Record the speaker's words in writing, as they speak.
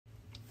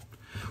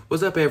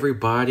What's up,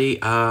 everybody?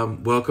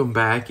 Welcome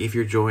back if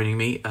you're joining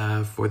me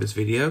for this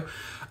video.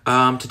 Today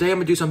I'm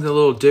gonna do something a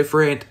little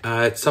different.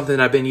 It's something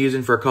that I've been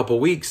using for a couple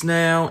weeks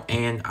now,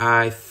 and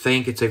I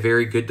think it's a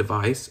very good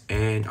device,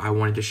 and I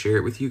wanted to share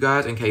it with you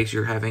guys in case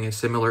you're having a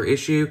similar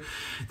issue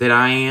that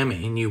I am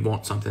and you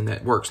want something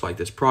that works like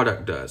this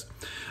product does.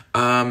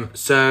 On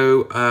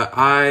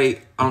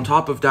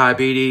top of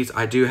diabetes,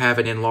 I do have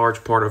an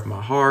enlarged part of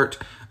my heart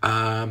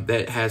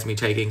that has me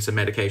taking some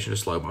medication to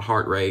slow my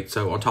heart rate.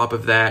 So on top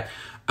of that,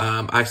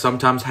 I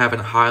sometimes have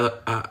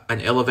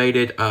an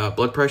elevated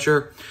blood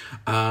pressure.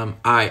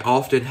 I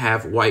often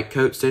have white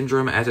coat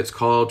syndrome, as it's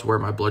called, where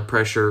my blood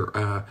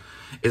pressure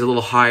is a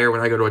little higher when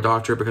I go to a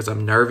doctor because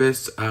I'm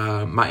nervous.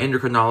 My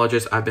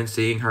endocrinologist, I've been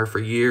seeing her for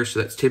years,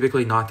 so that's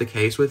typically not the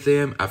case with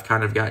them. I've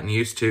kind of gotten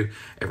used to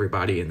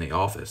everybody in the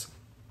office.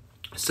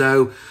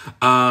 So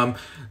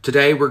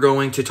today we're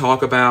going to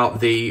talk about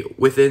the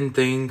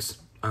Withings,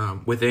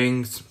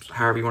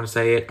 however you want to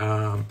say it,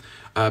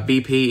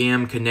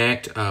 BPM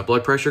Connect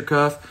blood pressure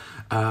cuff.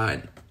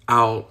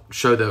 I'll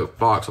show the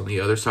box on the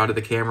other side of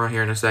the camera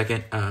here in a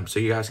second so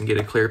you guys can get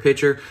a clear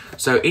picture.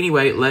 So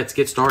anyway, let's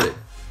get started.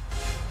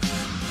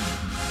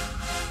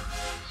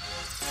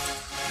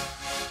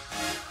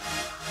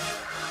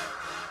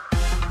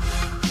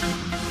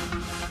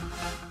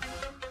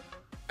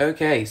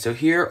 Okay, so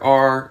here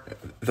are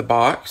the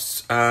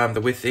box, the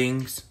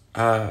Withings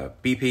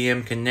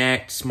BPM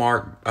Connect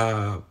Smart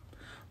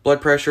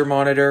Blood Pressure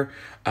Monitor.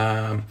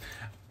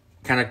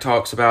 Kind of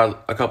talks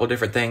about a couple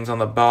different things on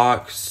the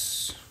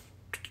box.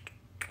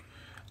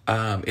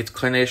 It's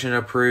clinician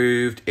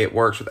approved. It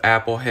works with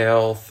Apple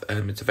Health.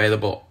 It's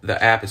available.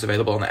 The app is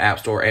available on the App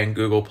Store and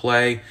Google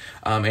Play,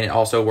 and it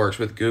also works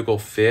with Google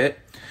Fit.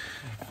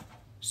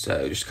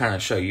 So just kind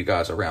of show you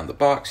guys around the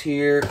box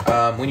here.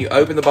 When you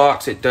open the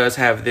box, it does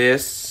have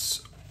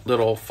this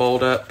little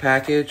fold-up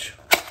package.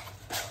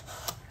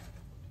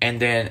 And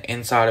then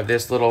inside of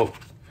this little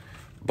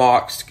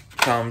box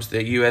comes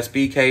the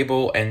USB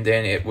cable, and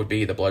then it would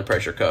be the blood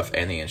pressure cuff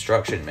and the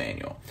instruction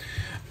manual.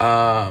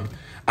 I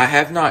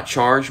have not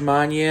charged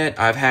mine yet.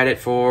 I've had it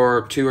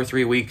for 2 or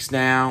 3 weeks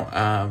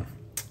now,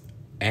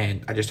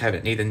 and I just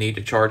haven't need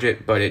to charge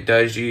it, but it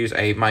does use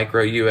a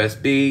micro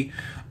USB.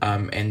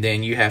 And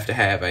then you have to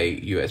have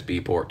a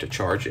USB port to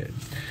charge it.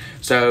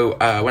 So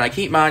when I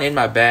keep mine in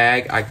my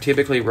bag, I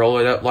typically roll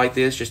it up like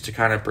this just to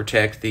kind of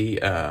protect the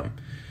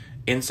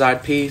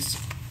inside piece.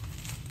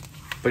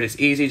 But it's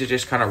easy to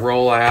just kind of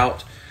roll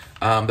out.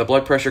 The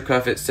blood pressure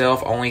cuff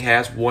itself only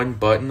has one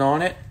button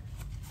on it.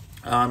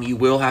 You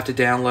will have to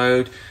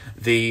download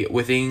the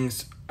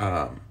Withings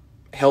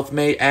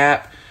HealthMate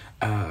app,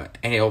 and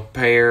it'll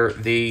pair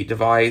the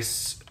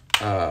device.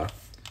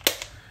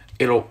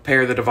 It'll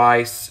pair the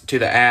device to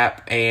the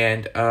app,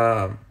 and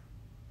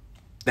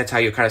that's how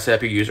you kind of set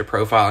up your user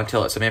profile and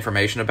tell it some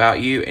information about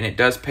you. And it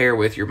does pair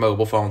with your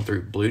mobile phone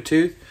through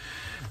Bluetooth.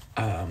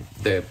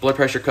 The blood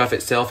pressure cuff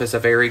itself is a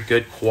very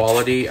good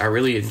quality. I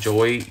really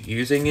enjoy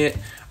using it.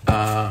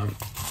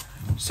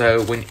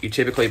 So when you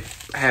typically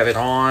have it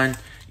on,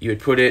 you would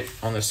put it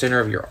on the center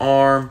of your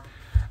arm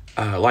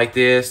like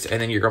this,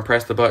 and then you're going to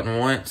press the button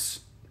once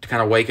to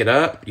kind of wake it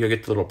up. You'll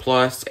get the little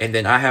plus, and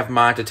then I have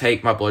mine to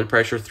take my blood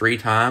pressure 3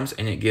 times,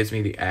 and it gives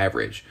me the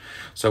average.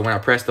 So when I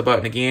press the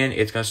button again,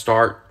 it's going to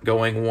start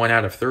going 1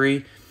 out of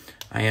 3.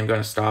 I am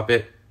going to stop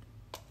it.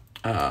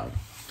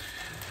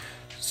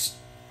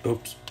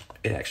 Oops,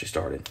 it actually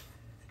started.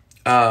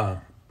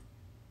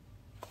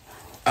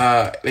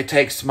 It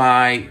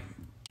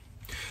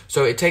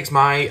takes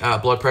my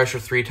blood pressure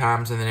 3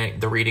 times, and then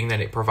the reading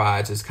that it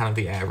provides is kind of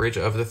the average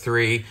of the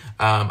 3.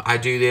 I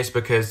do this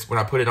because when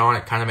I put it on,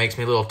 it kind of makes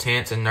me a little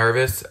tense and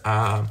nervous.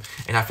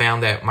 And I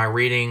found that my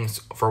readings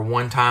for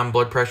one-time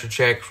blood pressure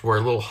checks were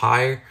a little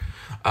higher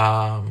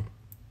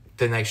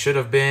than they should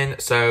have been.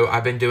 So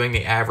I've been doing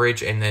the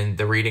average, and then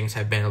the readings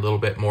have been a little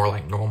bit more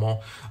like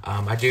normal.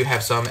 I do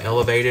have some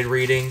elevated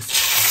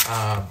readings,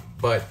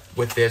 but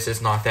with this,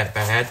 it's not that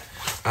bad.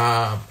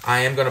 I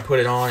am going to put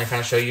it on and kind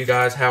of show you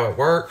guys how it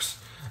works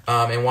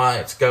and why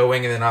it's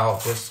going, and then I'll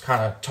just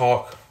kind of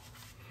talk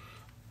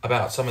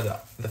about some of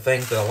the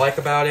things that I like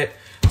about it.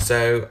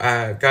 So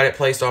I got it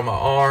placed on my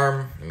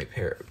arm. Let me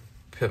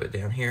pivot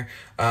down here.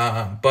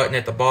 Button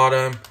at the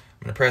bottom. I'm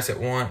going to press it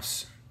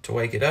once to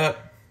wake it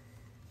up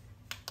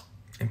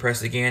and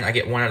press it again. I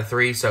get 1 out of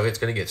 3, so it's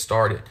going to get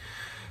started.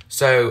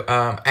 So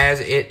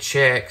as it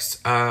checks,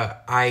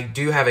 I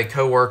do have a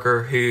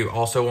coworker who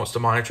also wants to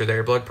monitor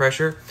their blood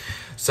pressure.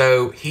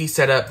 So he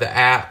set up the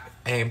app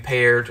and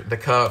paired the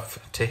cuff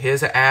to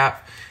his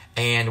app.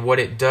 And what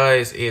it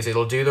does is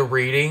it'll do the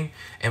reading.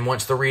 And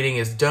once the reading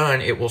is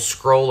done, it will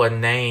scroll a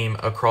name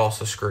across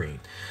the screen.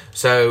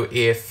 So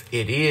if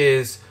it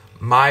is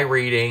my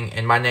reading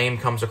and my name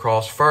comes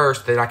across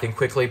first, then I can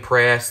quickly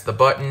press the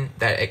button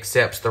that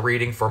accepts the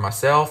reading for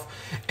myself.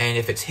 And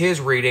if it's his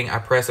reading, I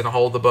press and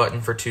hold the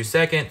button for 2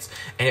 seconds,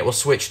 and it will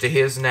switch to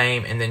his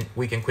name, and then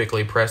we can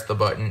quickly press the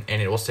button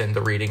and it will send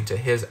the reading to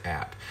his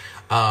app.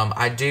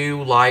 I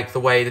do like the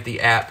way that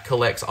the app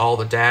collects all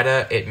the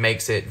data. It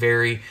makes it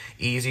very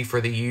easy for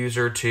the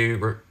user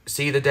to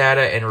see the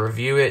data and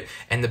review it.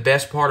 And the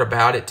best part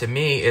about it to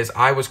me is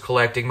I was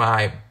collecting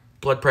my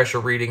blood pressure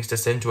readings to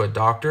send to a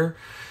doctor.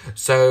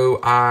 So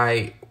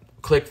I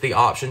clicked the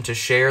option to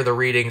share the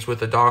readings with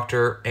the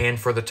doctor and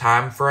for the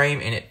time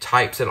frame, and it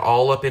types it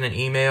all up in an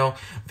email.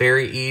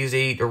 Very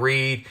easy to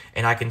read,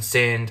 and I can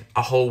send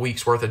a whole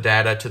week's worth of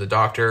data to the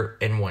doctor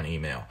in one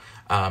email.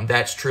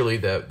 That's truly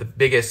the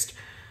biggest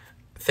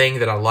thing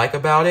that I like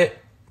about it,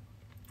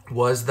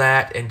 was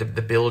that, and the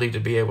ability to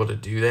be able to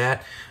do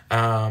that.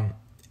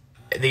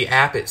 The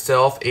app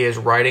itself is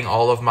writing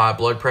all of my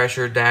blood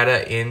pressure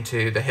data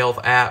into the health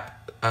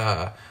app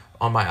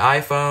on my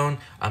iPhone.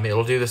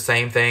 It'll do the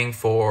same thing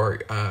for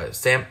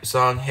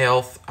Samsung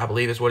Health, I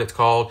believe is what it's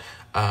called.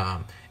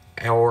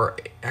 Or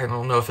I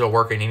don't know if it'll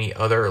work in any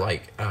other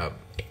like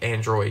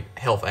Android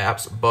health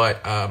apps,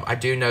 but I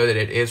do know that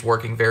it is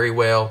working very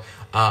well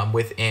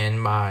within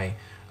my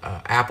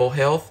Apple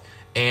Health.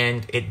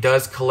 And it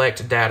does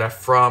collect data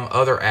from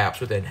other apps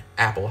within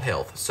Apple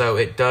Health. So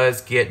it does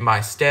get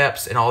my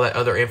steps and all that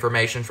other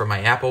information from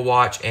my Apple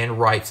Watch and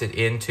writes it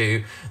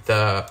into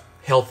the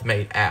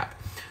HealthMate app.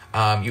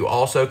 You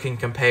also can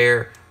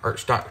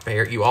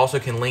you also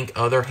can link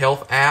other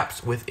health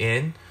apps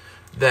within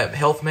the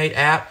HealthMate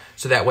app,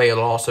 so that way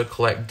it'll also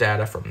collect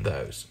data from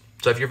those.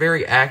 So if you're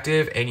very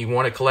active and you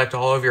want to collect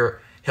all of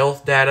your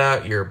health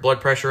data, your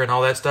blood pressure and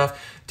all that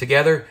stuff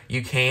together,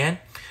 you can.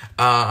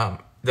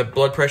 The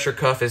blood pressure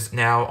cuff is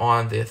now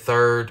on the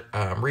third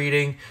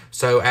reading.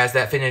 So as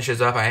that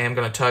finishes up, I am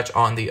going to touch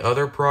on the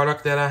other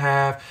product that I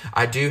have.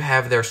 I do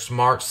have their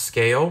smart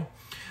scale.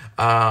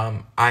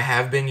 I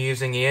have been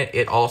using it.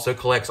 It also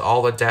collects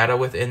all the data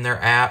within their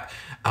app.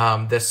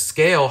 The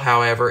scale,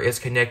 however, is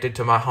connected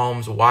to my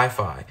home's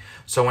Wi-Fi.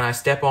 So when I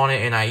step on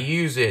it and I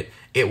use it,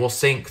 it will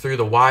sync through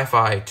the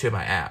Wi-Fi to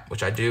my app,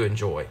 which I do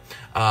enjoy.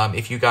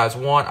 If you guys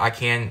want, I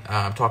can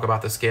talk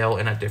about the scale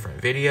in a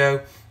different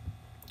video.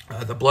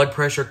 The blood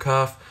pressure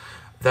cuff,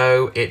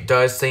 though, it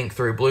does sync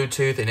through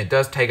Bluetooth, and it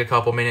does take a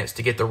couple minutes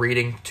to get the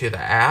reading to the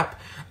app,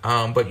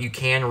 but you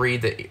can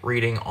read the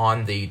reading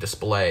on the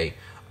display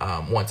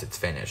once it's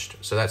finished.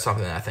 So that's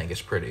something that I think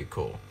is pretty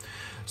cool.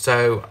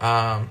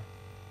 So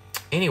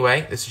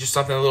anyway, this is just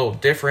something a little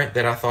different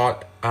that I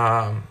thought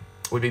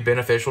would be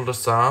beneficial to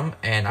some,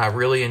 and I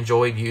really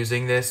enjoyed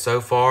using this so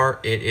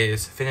far. It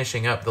is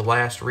finishing up the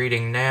last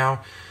reading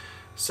now,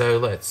 so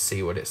let's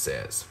see what it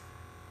says.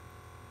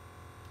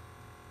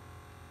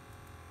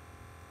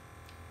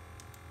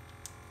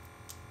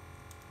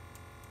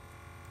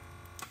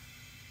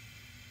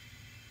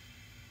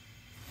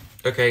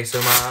 Okay, so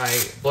my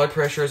blood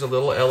pressure is a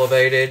little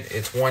elevated.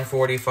 It's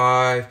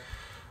 145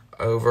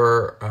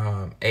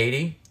 over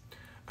 80.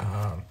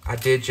 I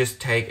did just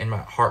take, and my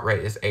heart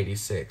rate is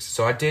 86.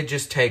 So I did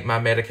just take my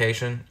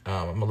medication.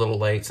 I'm a little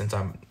late since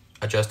I'm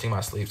adjusting my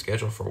sleep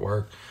schedule for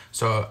work.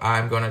 So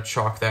I'm going to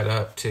chalk that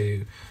up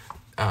to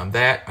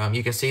that.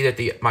 You can see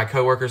that my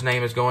coworker's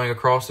name is going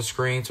across the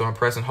screen. So I'm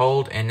pressing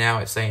hold, and now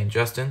it's saying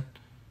Justin.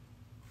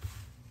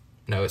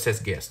 No, it says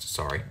guest.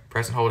 Sorry.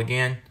 Press and hold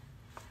again.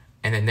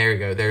 And then there you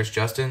go, there's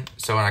Justin.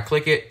 So when I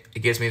click it, it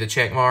gives me the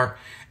check mark,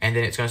 and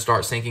then it's going to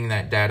start syncing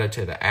that data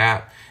to the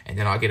app, and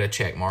then I'll get a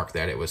check mark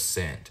that it was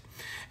sent.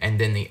 And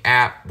then the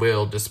app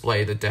will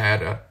display the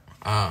data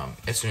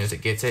as soon as it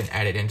gets it and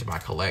add it into my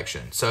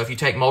collection. So if you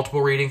take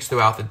multiple readings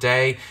throughout the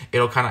day,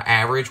 it'll kind of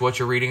average what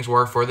your readings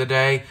were for the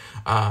day,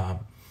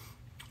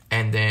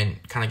 and then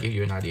kind of give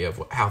you an idea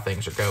of how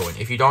things are going.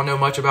 If you don't know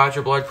much about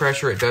your blood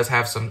pressure, it does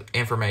have some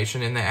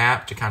information in the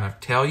app to kind of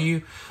tell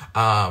you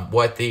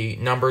what the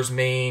numbers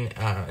mean,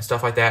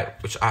 stuff like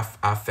that, which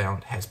I've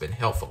found has been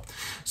helpful.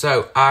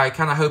 So I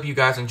kind of hope you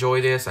guys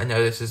enjoy this. I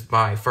know this is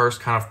my first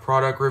kind of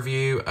product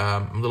review.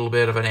 I'm a little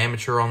bit of an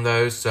amateur on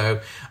those,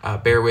 so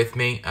bear with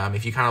me.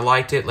 If you kind of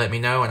liked it, let me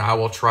know, and I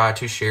will try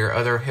to share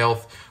other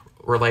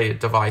health-related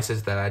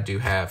devices that I do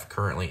have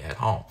currently at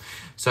home.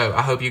 So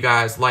I hope you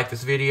guys liked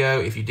this video.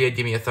 If you did,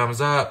 give me a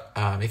thumbs up.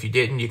 If you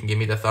didn't, you can give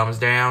me the thumbs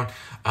down.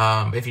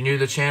 If you're new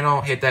to the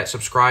channel, hit that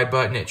subscribe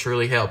button. It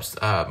truly helps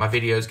my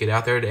videos get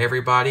out there to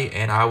everybody,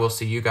 and I will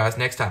see you guys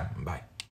next time. Bye.